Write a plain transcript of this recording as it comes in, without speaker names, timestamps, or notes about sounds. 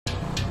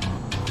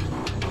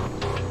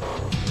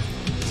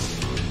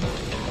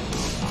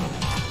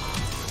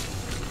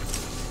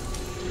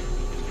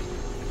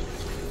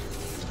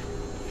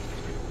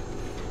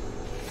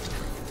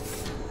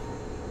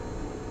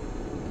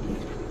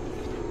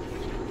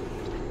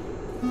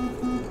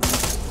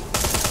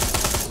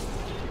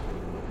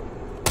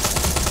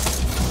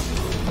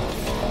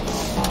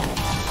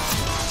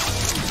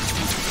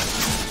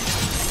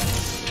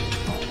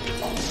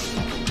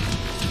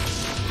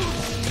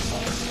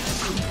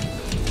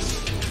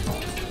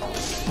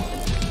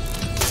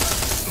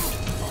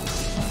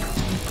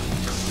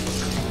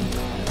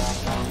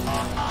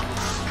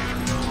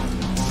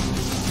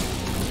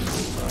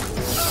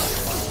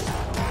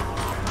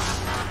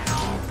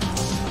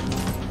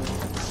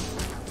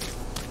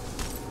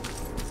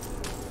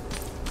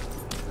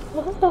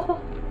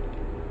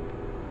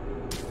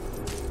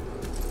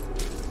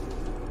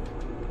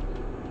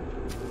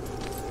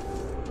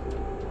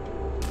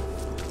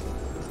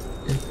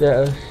Is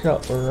there a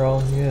shop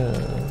around here?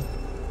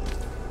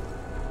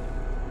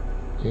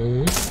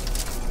 Okay.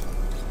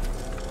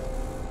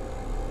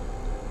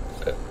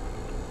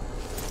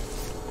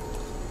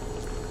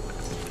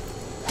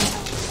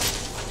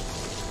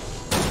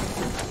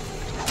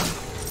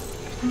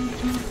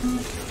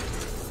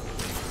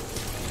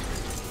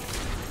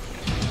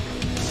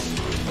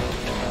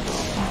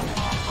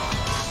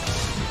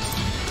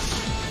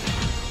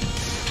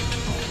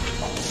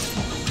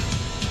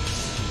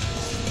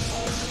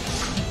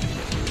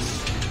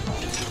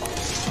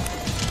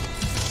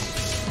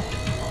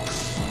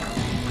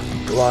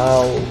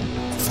 Wow,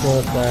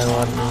 good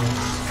that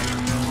one.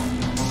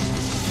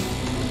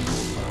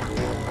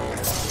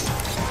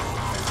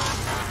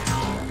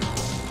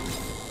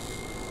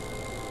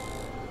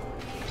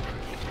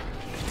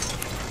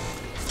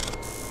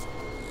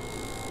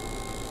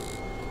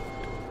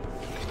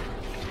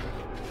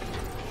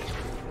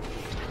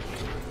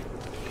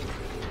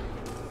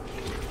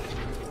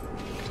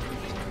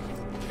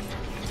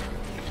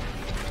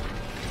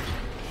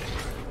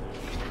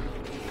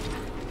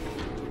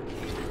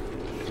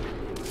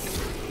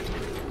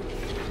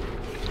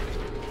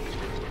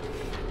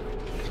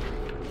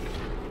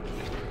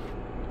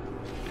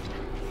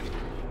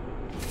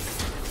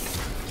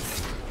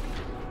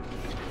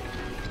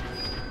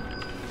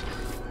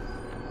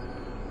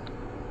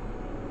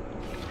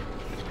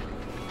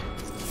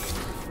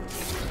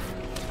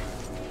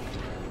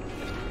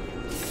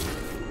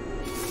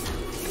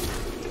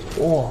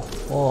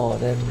 Oh,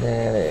 then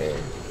there.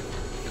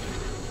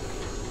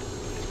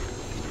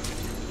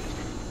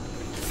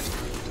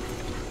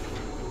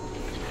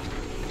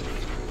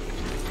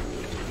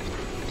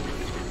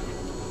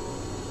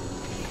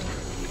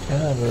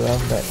 Can't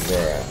run back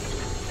there.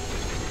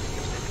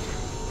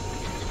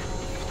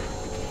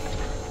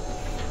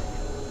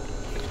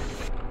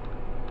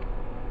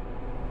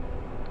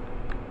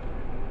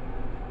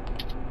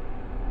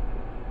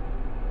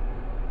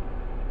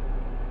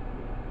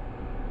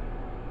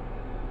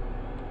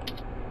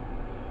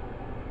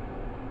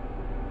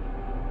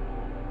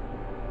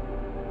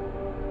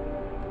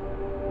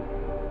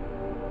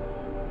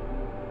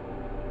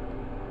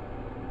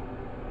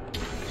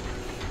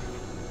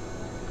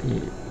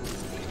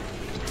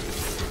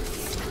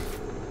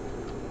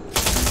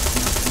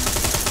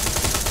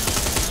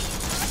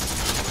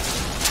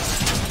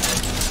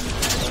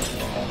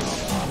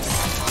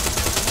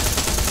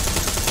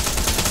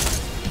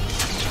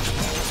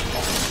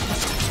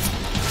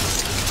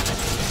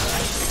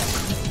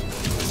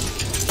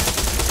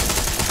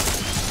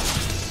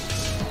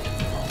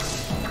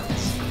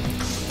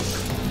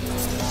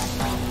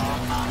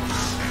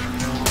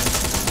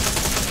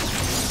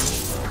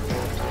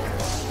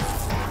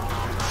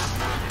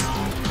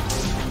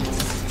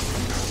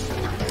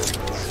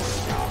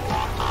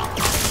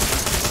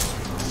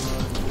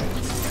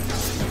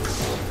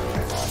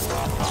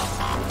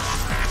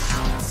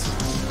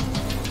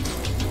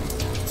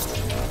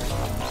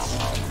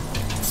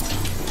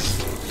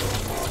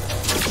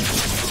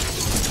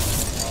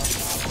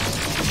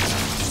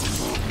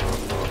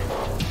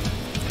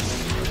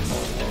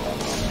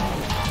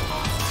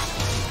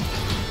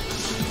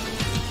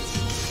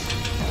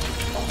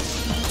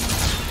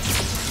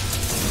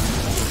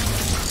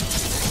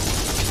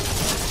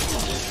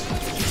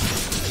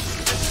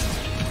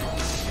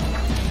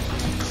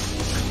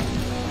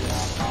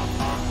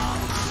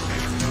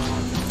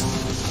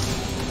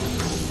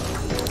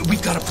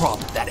 We've got a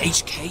problem. That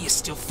HK is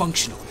still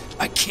functional.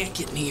 I can't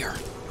get near.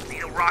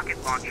 Need a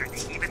rocket launcher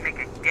to even make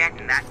a dent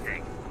in that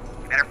thing.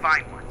 Better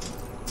find one.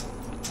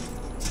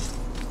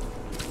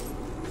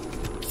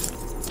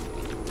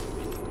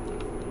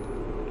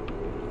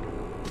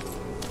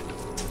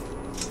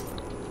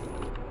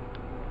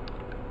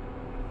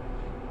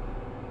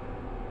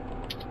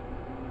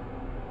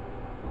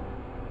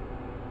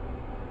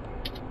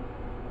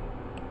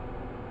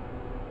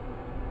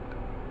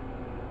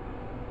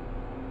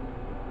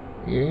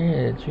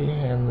 Yeah,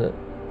 300.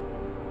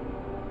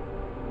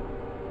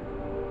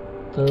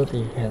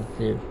 30 can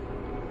save.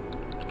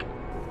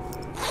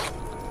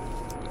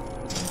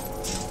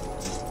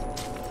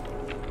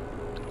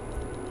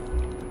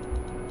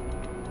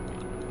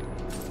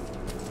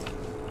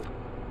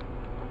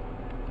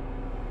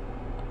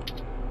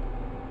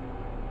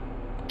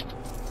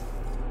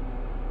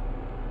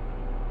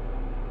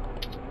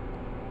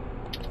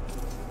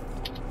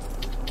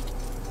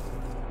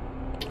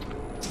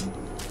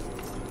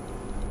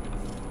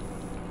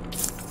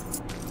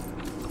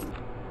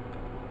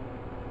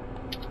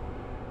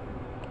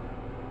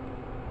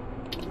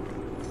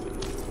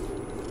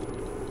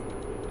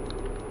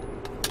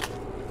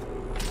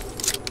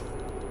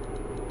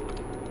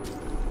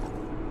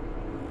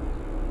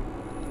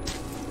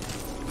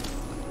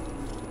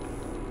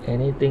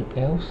 Anything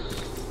else?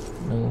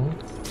 No.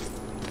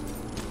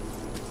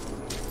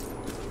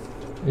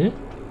 Eh?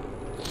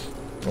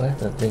 Where's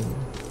the thing?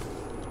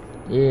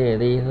 Yeah,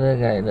 laser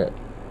guided.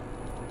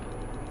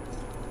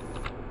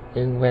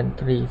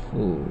 Inventory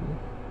full.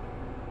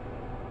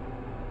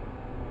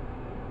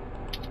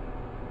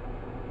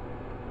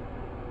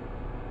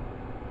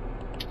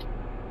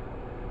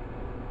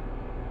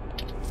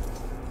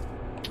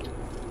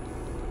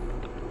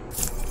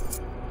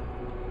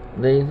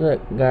 Laser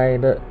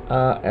guided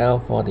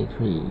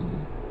RL-43.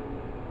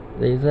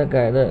 Laser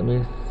guided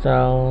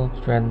missile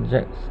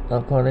trajects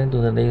according to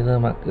the laser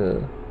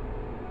marker.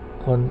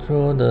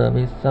 Control the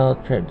missile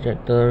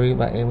trajectory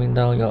by aiming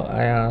down your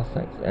IR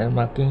sights and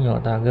marking your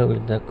target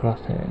with the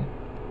crosshair.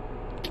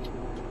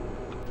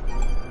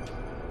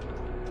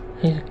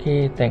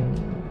 HK tank.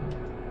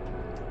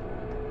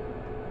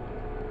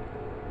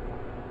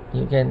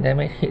 You can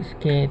damage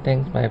HK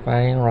tanks by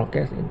firing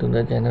rockets into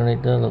the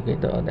generator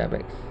located on their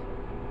backs.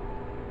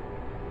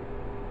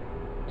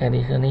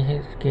 Additionally,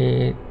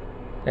 HK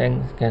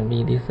tanks can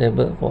be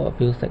disabled for a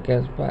few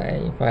seconds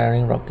by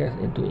firing rockets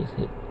into its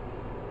head.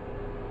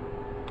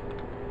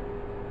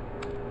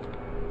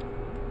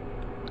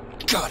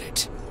 Got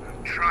it.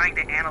 I'm trying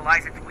to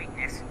analyze its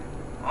weakness.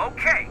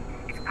 Okay,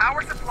 its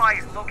power supply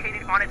is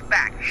located on its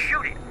back.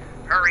 Shoot it.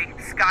 Hurry,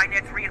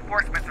 Skynet's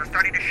reinforcements are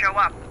starting to show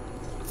up.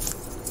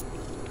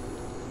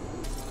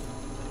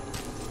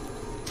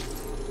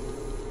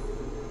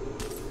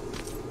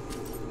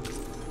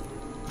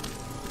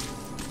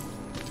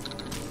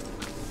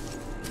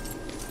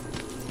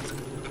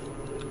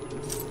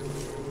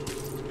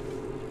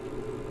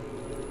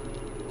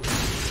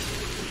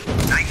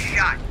 Nice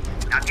shot.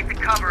 Now get to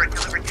cover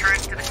until it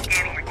returns to the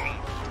scanning routine.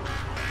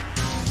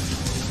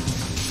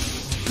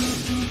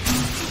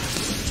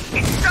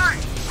 It's done!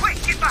 Quick,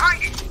 get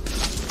behind it!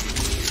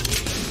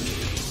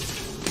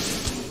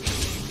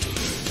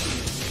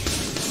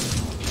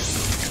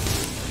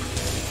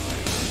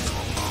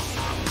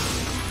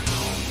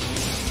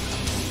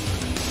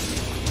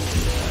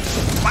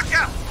 Watch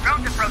out!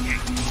 Drone's approaching!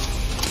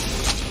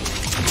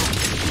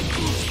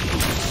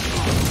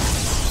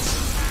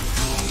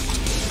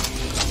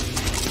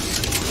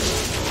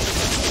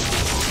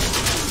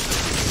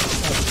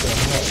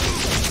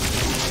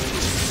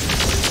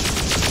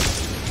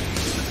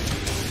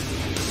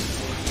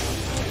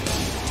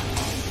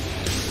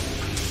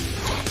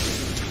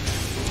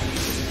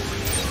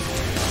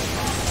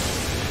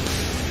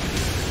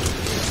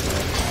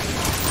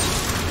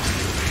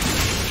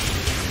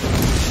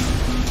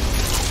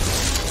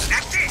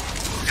 That's it!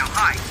 Now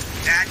hi,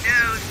 bad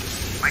news.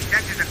 My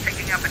sensors are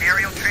picking up an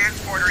aerial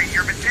transporter in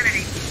your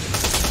vicinity.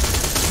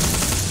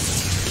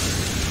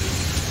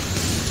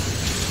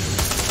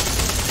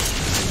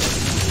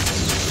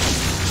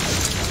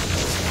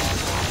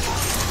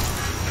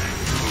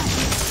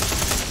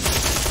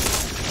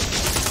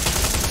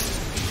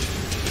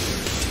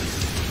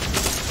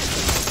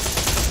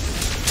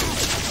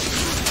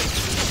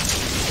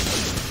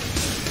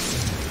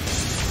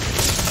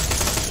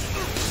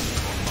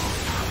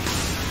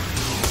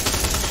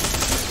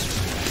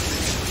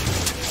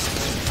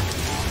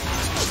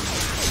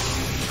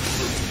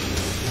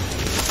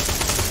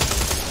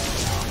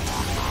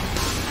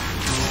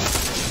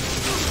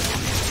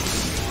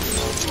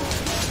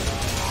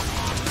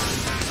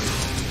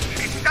 You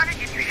can stun it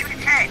if you shoot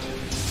its head.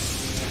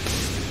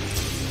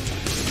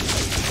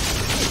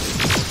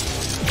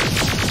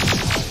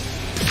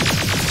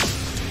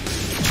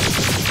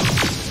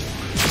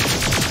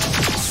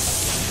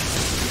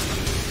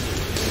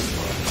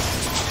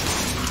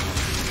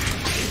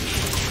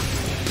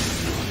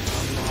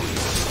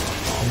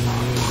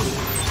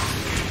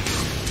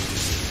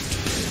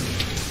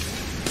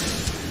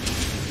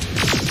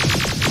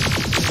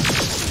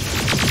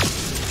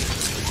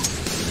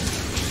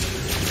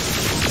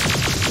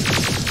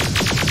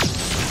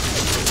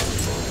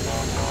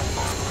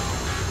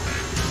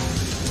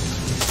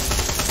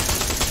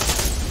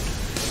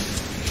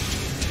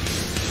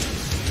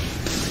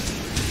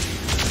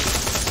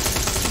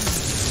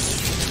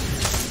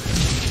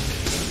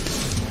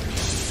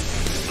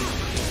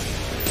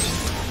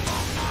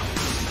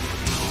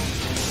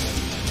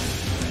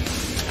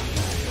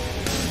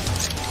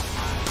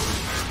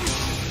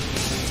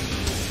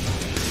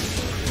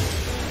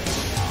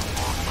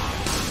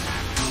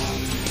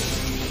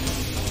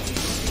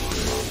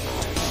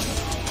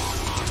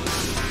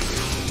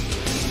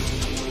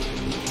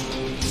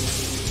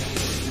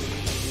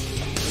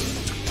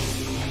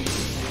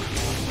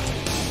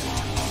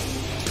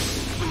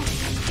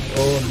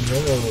 Oh no.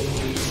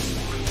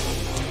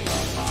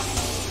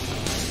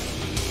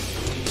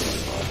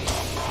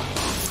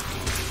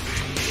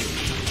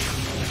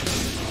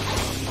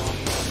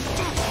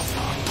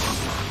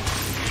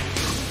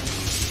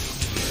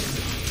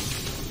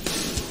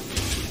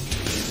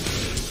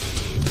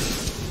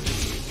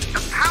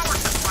 The power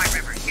supply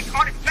river. It's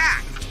on its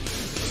back.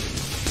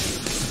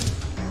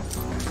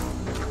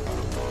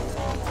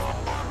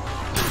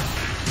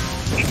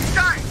 It's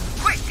done.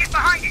 Quick, get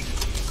behind it.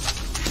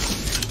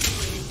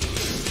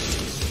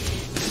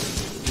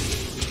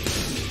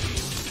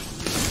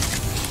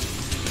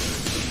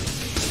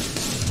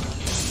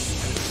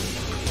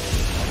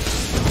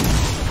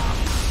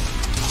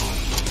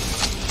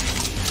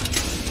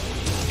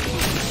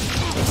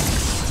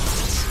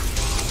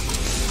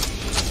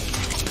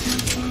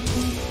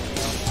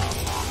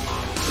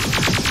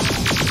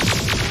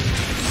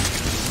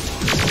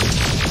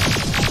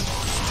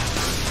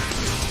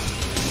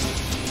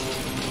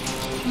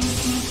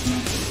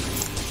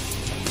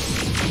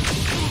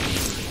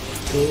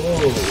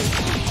 Oh.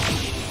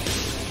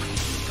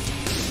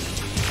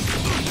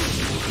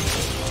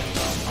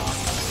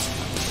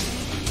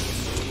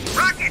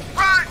 Rocket,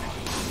 run!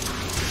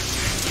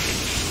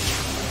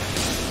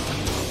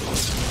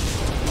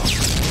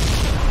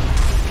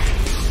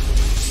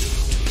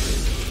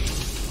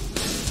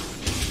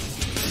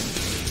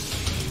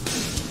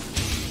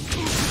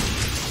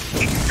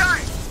 It's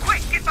done!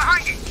 Quick, get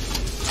behind it!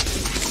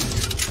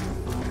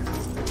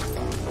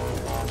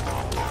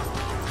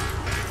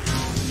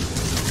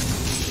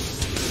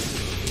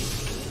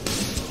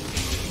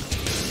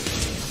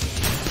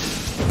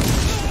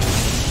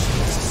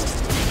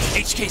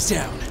 HK's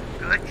down.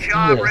 Good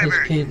job, Yeah,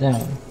 River. HK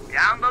down.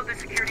 Download the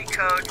security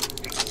code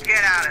and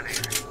get out of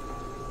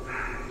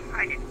there.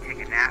 I didn't take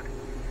a nap.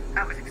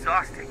 That was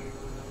exhausting.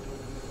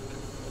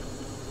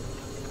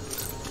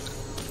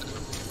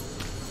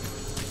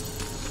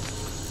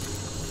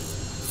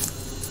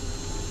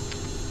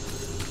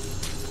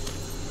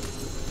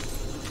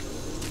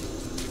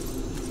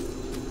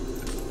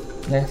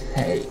 Let's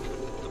head.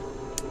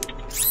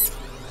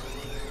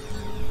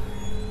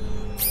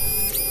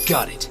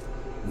 Got it.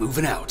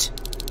 Moving out.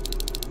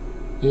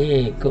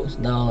 Yeah, it goes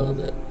down a little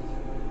bit.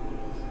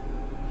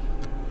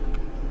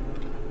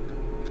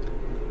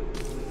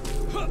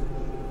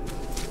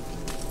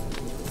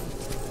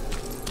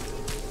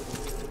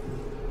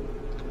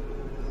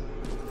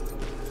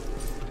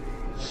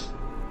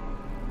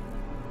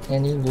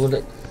 Any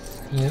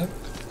bullets here?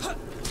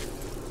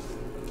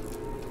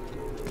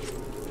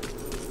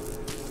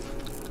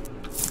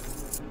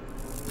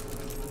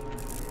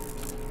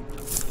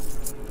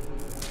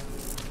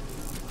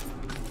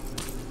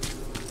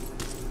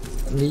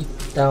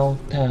 Leave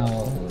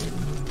downtown.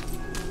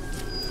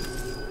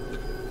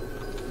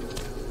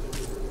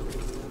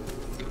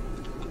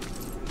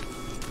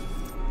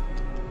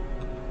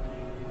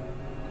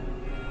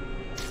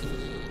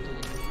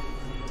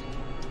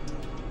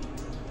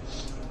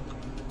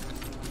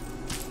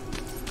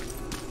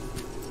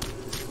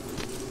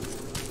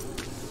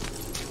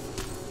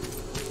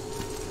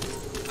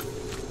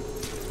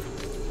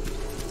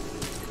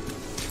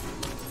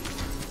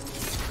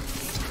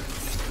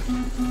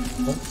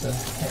 What the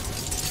heck?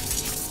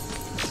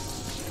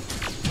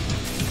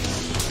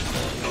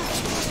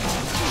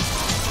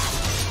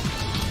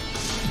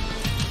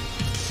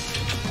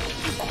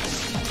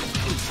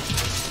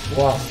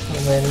 Wow, so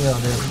many of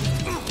them.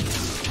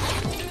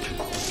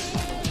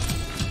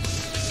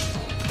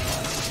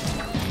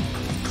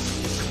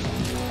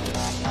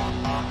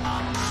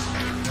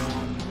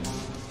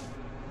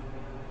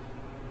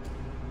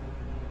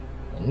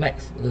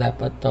 Max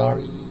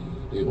Laboratory.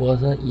 It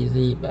wasn't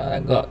easy, but I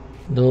got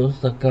those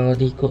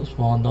security codes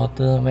for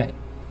Dr. Mac.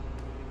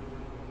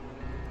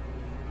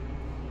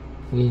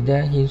 With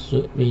that, he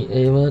should be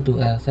able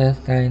to access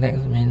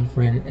Skynet's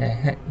mainframe and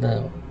hack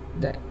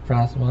that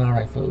plasma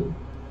rifle.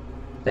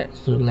 That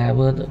should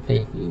level the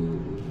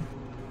playfield.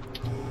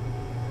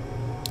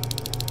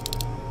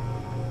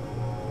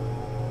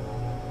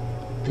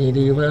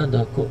 Deliver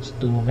the codes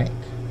to Mac.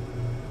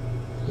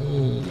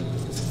 Hey.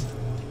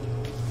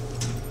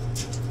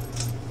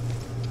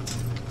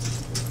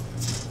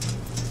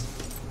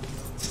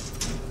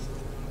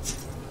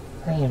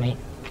 Hey, mate.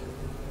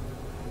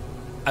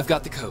 I've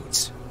got the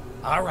codes.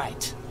 All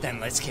right, then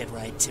let's get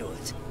right to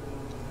it.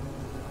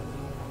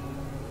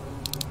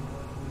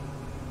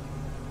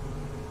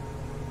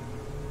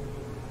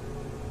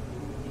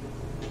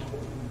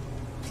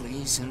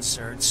 Please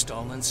insert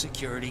stolen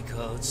security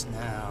codes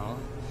now.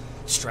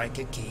 Strike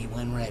a key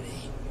when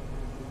ready.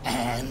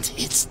 And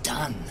it's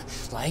done.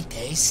 Like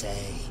they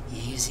say,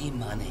 easy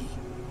money.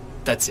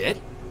 That's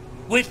it?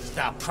 With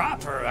the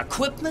proper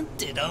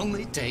equipment, it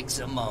only takes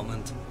a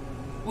moment.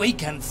 We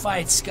can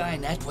fight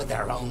Skynet with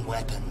our own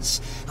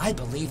weapons. I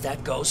believe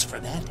that goes for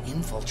that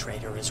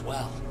infiltrator as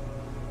well.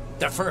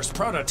 The first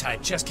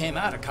prototype just came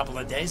out a couple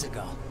of days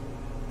ago.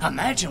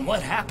 Imagine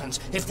what happens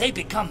if they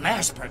become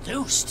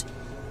mass-produced.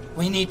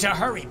 We need to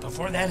hurry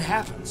before that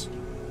happens.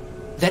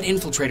 That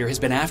infiltrator has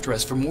been after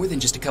us for more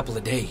than just a couple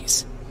of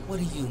days. What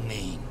do you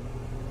mean?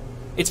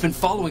 It's been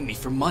following me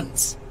for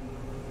months.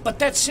 But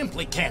that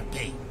simply can't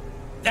be.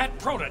 That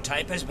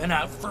prototype has been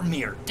out for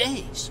mere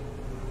days.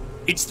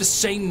 It's the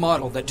same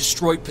model that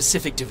destroyed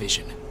Pacific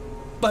Division.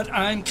 But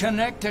I'm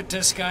connected to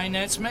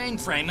Skynet's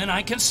mainframe and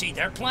I can see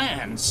their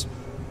plans.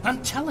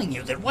 I'm telling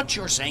you that what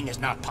you're saying is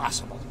not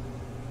possible.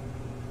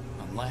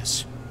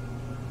 Unless...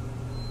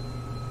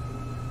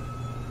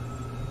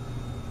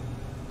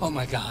 Oh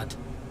my God.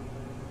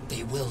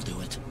 They will do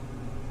it.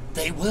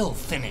 They will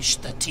finish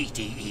the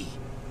TDE.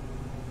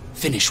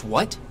 Finish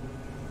what?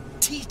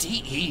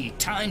 TDE,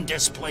 time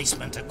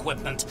displacement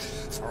equipment.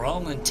 For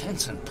all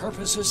intents and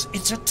purposes,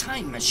 it's a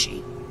time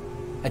machine.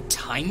 A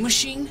time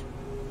machine?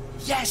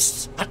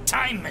 Yes, a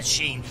time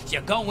machine.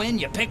 You go in,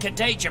 you pick a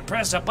date, you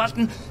press a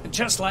button, and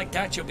just like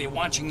that you'll be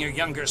watching your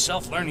younger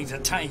self learning to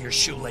tie your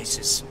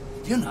shoelaces.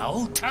 You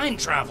know, time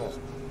travel.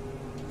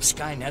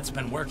 Skynet's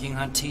been working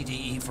on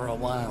TDE for a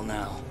while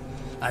now.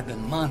 I've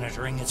been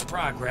monitoring its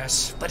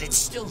progress, but it's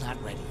still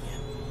not ready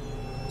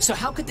yet. So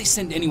how could they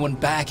send anyone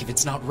back if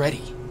it's not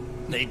ready?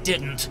 They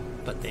didn't,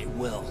 but they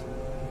will.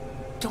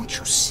 Don't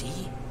you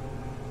see?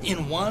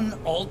 In one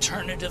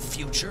alternative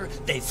future,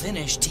 they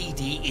finished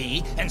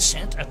TDE and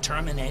sent a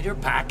Terminator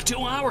back to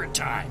our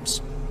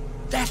times.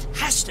 That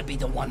has to be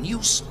the one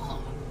you saw.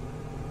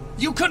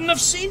 You couldn't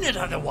have seen it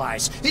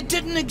otherwise. It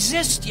didn't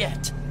exist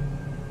yet.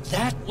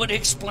 That would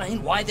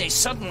explain why they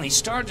suddenly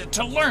started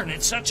to learn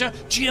at such a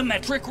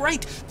geometric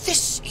rate.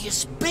 This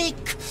is big.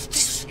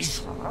 This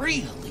is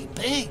really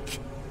big.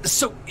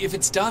 So if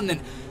it's done, then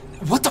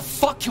what the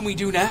fuck can we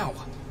do now?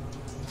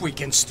 We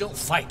can still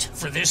fight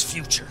for this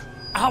future.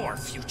 Our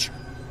future.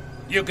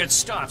 You could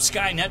stop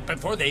Skynet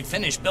before they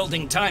finish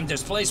building time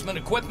displacement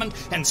equipment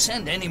and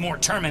send any more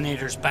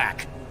Terminators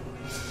back.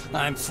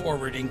 I'm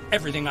forwarding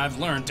everything I've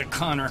learned to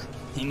Connor.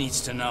 He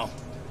needs to know.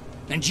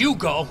 And you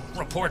go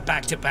report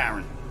back to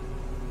Baron.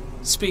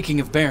 Speaking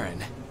of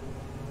Baron...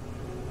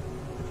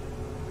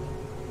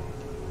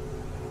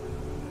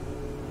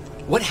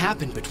 what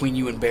happened between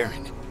you and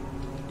Baron?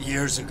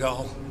 Years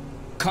ago,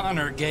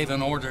 Connor gave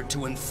an order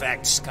to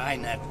infect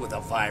Skynet with a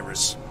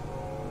virus.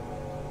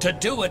 To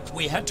do it,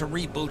 we had to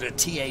reboot a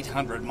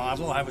T-800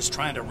 model I was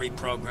trying to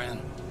reprogram.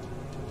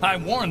 I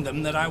warned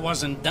them that I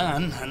wasn't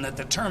done and that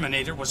the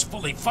Terminator was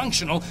fully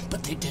functional,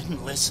 but they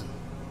didn't listen.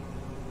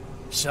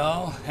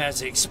 So,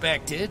 as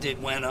expected,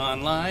 it went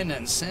online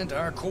and sent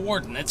our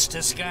coordinates to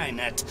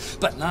Skynet.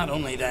 But not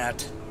only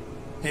that,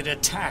 it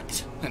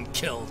attacked and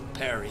killed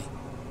Perry.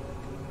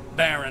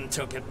 Baron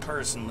took it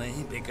personally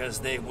because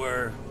they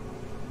were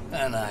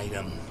an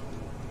item.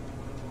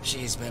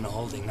 She's been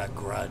holding a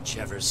grudge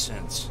ever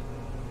since.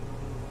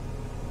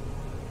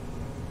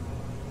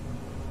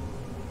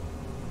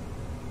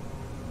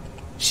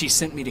 She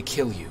sent me to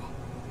kill you.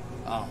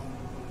 Oh.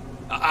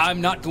 I'm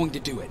not going to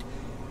do it.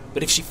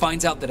 But if she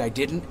finds out that I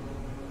didn't,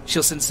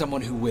 she'll send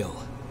someone who will.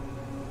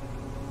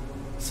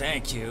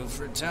 Thank you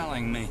for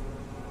telling me.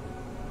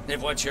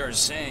 If what you're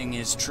saying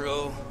is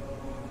true,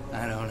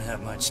 I don't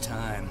have much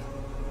time.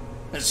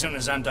 As soon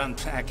as I'm done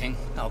packing,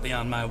 I'll be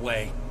on my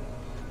way.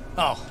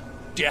 Oh,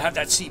 do you have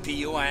that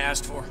CPU I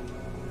asked for?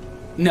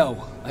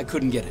 No, I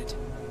couldn't get it.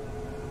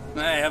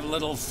 I have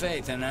little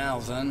faith in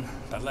Alvin,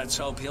 but let's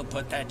hope he'll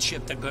put that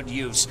chip to good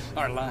use.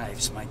 Our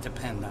lives might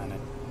depend on it.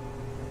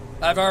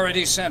 I've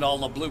already sent all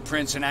the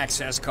blueprints and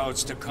access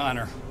codes to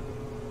Connor.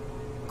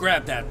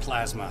 Grab that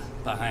plasma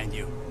behind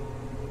you,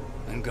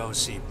 and go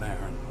see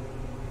Baron.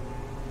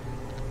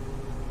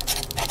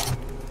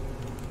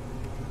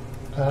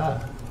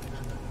 Ah.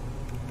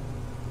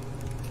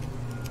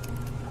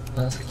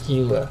 That's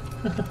cute.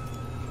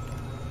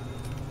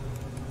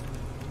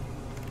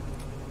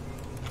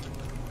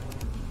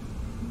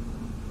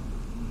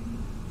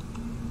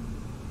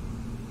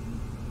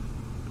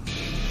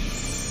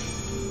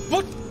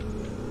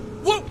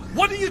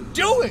 What are you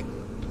doing?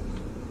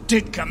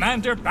 Did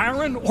Commander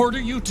Baron order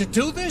you to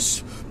do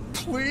this?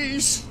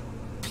 Please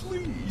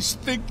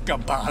think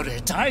about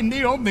it. I'm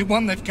the only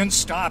one that can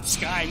stop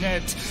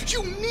Skynet.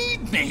 You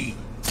need me.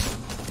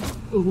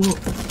 Ooh.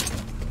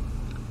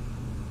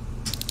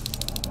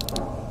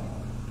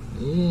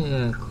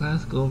 Yeah,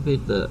 class go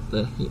with the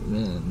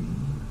Hitman.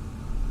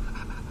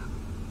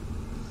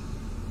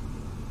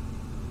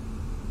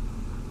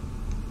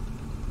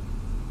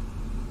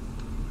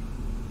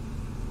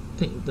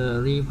 Take the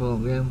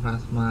reprogram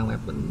plasma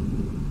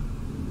weapon.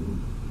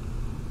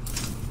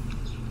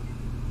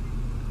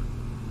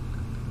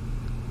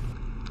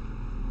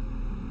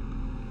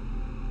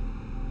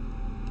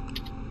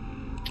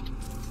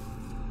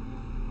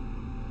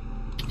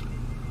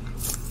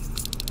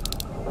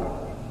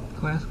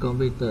 Quest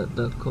completed.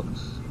 The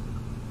codes.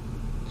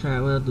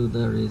 Travel to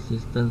the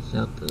resistance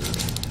shelter.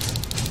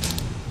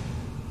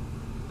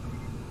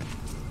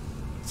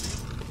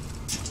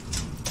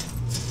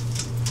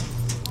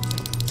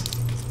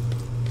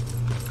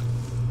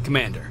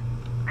 Commander.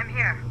 I'm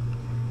here.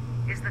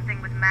 Is the thing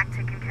with Mac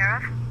taken care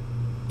of?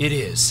 It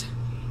is.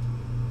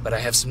 But I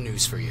have some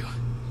news for you.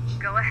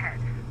 Go ahead.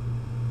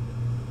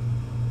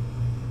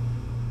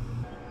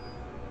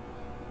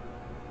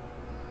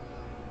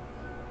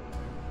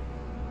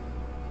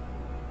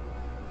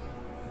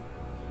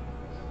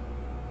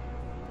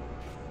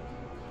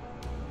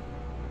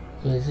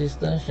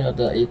 Resistance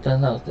shelter. It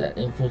turns out that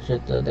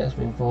infiltrator that's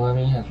been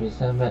following me has been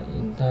sent back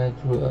in time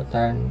through a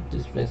time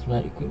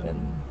displacement equipment.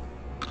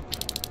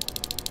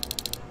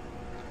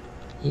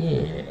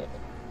 Yeah,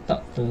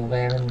 talk to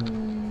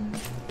Baron.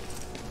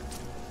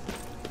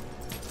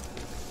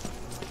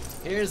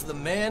 Here's the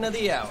man of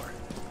the hour.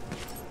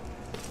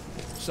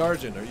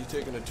 Sergeant, are you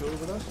taking a tour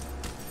with us?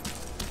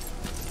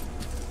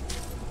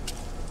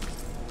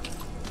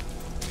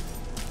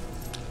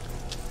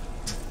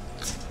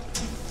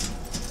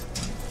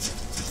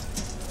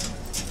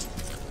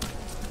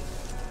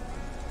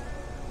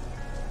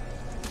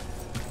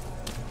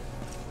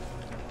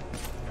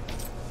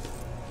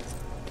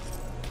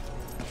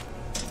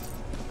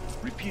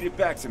 Repeat it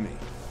back to me.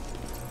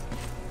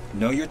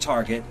 Know your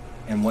target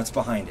and what's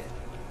behind it.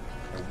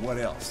 And what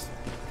else?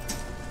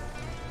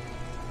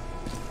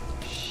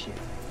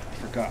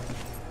 back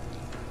up.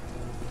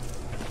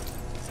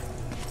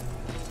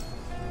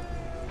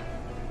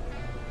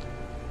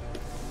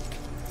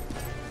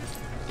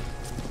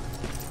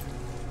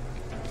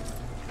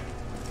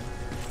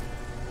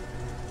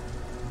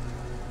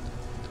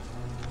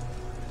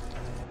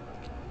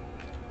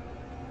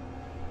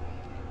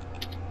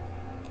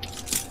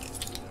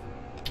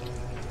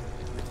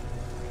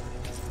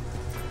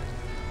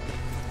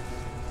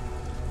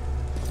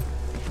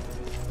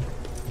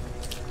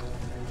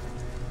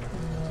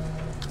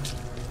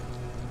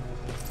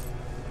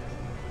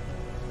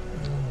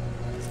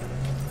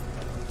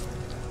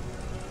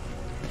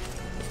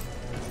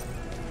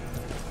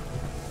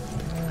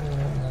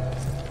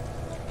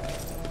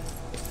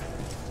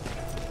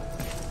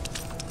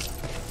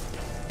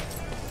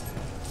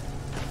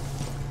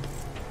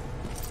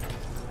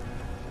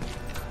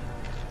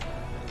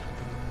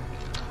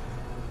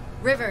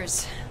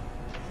 Rivers,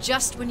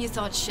 just when you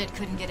thought shit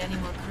couldn't get any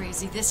more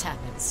crazy, this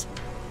happens.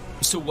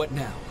 So what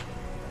now?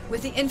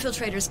 With the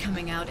infiltrators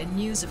coming out and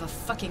news of a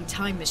fucking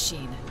time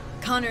machine,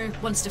 Connor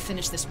wants to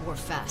finish this war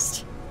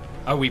fast.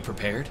 Are we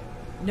prepared?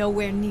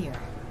 Nowhere near.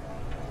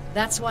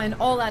 That's why an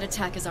all-out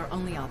attack is our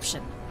only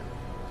option.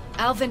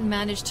 Alvin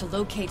managed to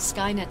locate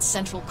Skynet's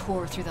central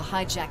core through the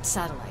hijacked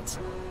satellite.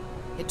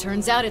 It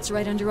turns out it's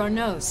right under our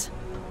nose.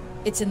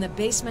 It's in the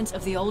basement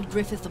of the old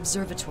Griffith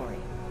Observatory.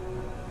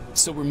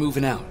 So we're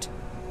moving out.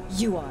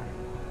 You are.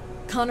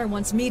 Connor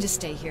wants me to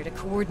stay here to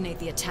coordinate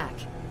the attack.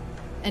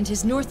 And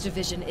his North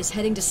Division is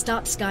heading to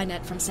stop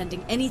Skynet from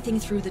sending anything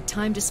through the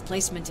time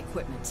displacement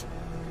equipment.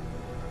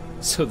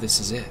 So this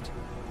is it.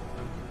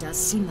 It does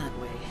seem that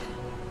way.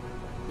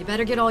 You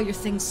better get all your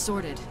things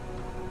sorted.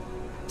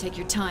 Take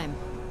your time.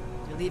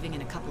 You're leaving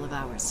in a couple of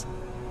hours.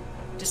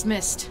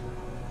 Dismissed.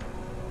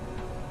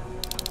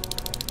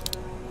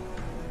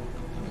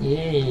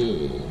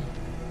 Yay.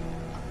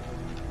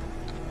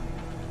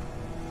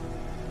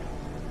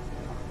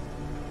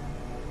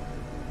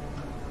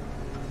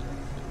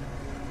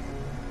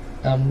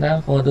 I'm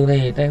done for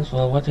today. Thanks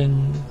for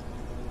watching.